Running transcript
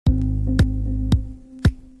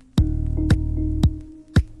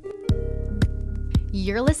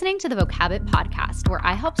You're listening to the Vocabit Podcast, where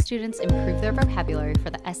I help students improve their vocabulary for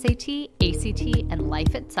the SAT, ACT, and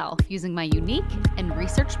life itself using my unique and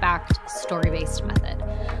research-backed story-based method.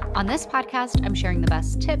 On this podcast, I'm sharing the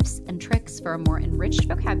best tips and tricks for a more enriched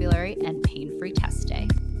vocabulary and pain-free test day.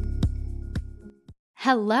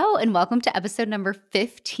 Hello, and welcome to episode number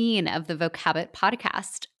 15 of the Vocabit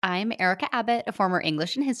Podcast. I'm Erica Abbott, a former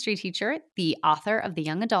English and history teacher, the author of the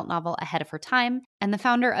young adult novel Ahead of Her Time, and the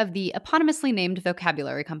founder of the eponymously named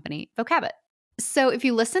vocabulary company, Vocabit. So if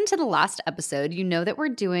you listened to the last episode, you know that we're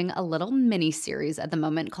doing a little mini-series at the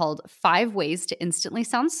moment called 5 Ways to Instantly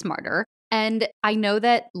Sound Smarter. And I know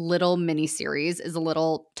that little mini-series is a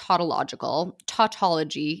little tautological,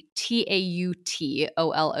 tautology, Tautology.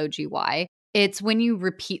 It's when you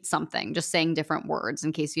repeat something, just saying different words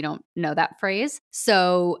in case you don't know that phrase.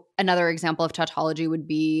 So another example of tautology would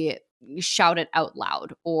be shout it out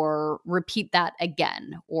loud or repeat that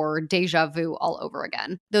again or deja vu all over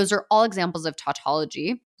again. Those are all examples of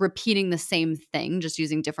tautology, repeating the same thing, just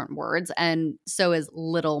using different words. And so is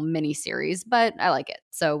little mini series, but I like it.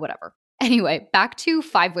 So whatever. Anyway, back to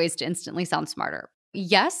 5 ways to instantly sound smarter.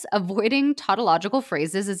 Yes, avoiding tautological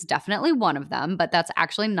phrases is definitely one of them, but that's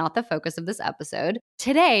actually not the focus of this episode.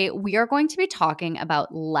 Today, we are going to be talking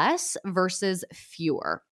about less versus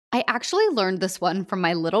fewer. I actually learned this one from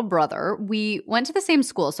my little brother. We went to the same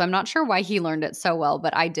school, so I'm not sure why he learned it so well,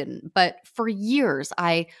 but I didn't. But for years,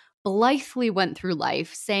 I blithely went through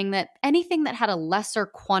life saying that anything that had a lesser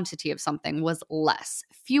quantity of something was less.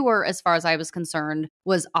 Fewer, as far as I was concerned,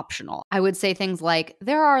 was optional. I would say things like,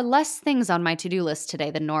 there are less things on my to-do list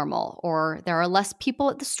today than normal, or there are less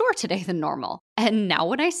people at the store today than normal. And now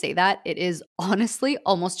when I say that, it is honestly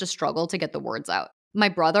almost a struggle to get the words out. My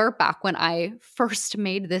brother, back when I first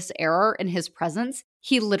made this error in his presence,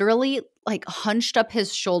 he literally hunched up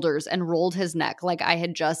his shoulders and rolled his neck like I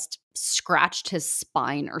had just scratched his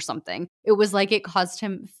spine or something. It was like it caused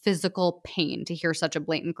him physical pain to hear such a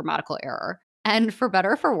blatant grammatical error. And for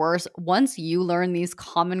better or for worse, once you learn these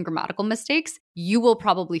common grammatical mistakes, you will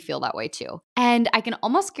probably feel that way too. And I can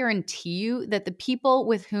almost guarantee you that the people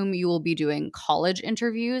with whom you will be doing college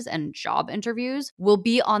interviews and job interviews will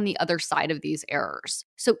be on the other side of these errors.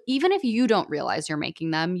 So even if you don't realize you're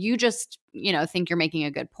making them, you just, think you're making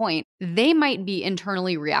a good point, they might be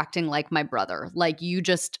internally reacting like my brother, like you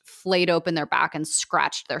just flayed open their back and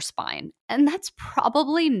scratched their spine. And that's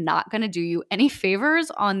probably not going to do you any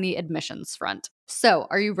favors on the admissions front. So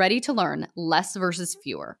are you ready to learn less versus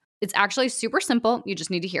fewer? It's actually super simple. You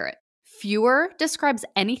just need to hear it. Fewer describes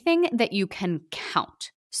anything that you can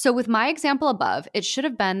count. So with my example above, it should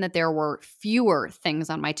have been that there were fewer things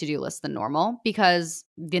on my to-do list than normal because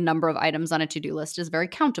the number of items on a to-do list is very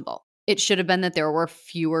countable. It should have been that there were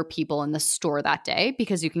fewer people in the store that day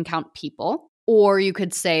because you can count people. Or you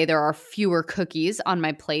could say there are fewer cookies on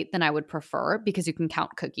my plate than I would prefer because you can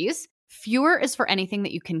count cookies. Fewer is for anything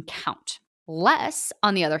that you can count. Less,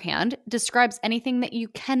 on the other hand, describes anything that you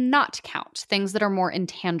cannot count, things that are more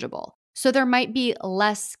intangible. So there might be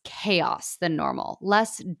less chaos than normal,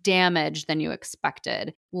 less damage than you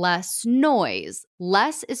expected, less noise.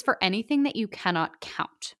 Less is for anything that you cannot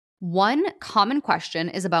count. One common question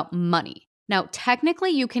is about money. Now,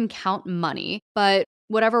 technically you can count money, but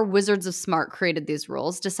whatever wizards of smart created these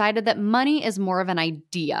rules decided that money is more of an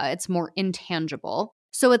idea. It's more intangible.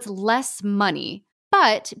 So it's less money.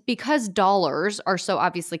 But because dollars are so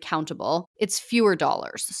obviously countable, it's fewer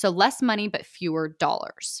dollars. So less money, but fewer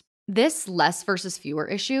dollars. This less versus fewer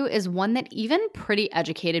issue is one that even pretty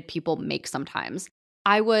educated people make sometimes.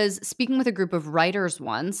 I was speaking with a group of writers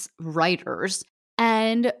once,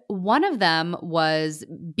 and one of them was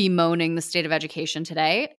bemoaning the state of education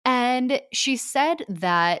today. And she said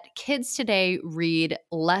that kids today read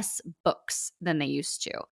less books than they used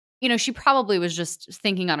to. She probably was just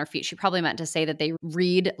thinking on her feet. She probably meant to say that they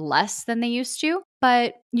read less than they used to,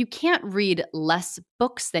 but you can't read less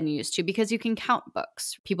books than you used to because you can count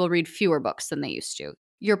books. People read fewer books than they used to.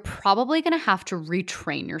 You're probably going to have to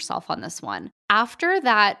retrain yourself on this one. After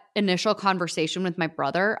that initial conversation with my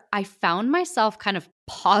brother, I found myself kind of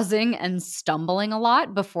pausing and stumbling a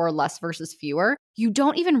lot before less versus fewer. You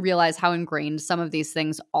don't even realize how ingrained some of these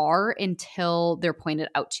things are until they're pointed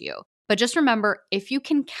out to you. But just remember, if you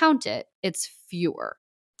can count it, it's fewer.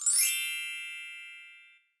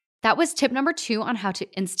 That was tip number 2 on how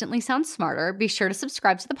to instantly sound smarter. Be sure to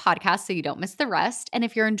subscribe to the podcast so you don't miss the rest. And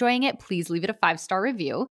if you're enjoying it, please leave it a 5-star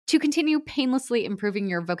review. To continue painlessly improving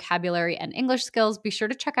your vocabulary and English skills, be sure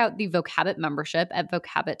to check out the Vocabit membership at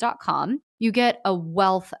vocabit.com. You get a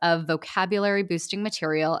wealth of vocabulary boosting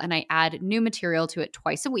material, and I add new material to it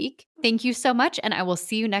twice a week. Thank you so much, and I will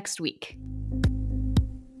see you next week.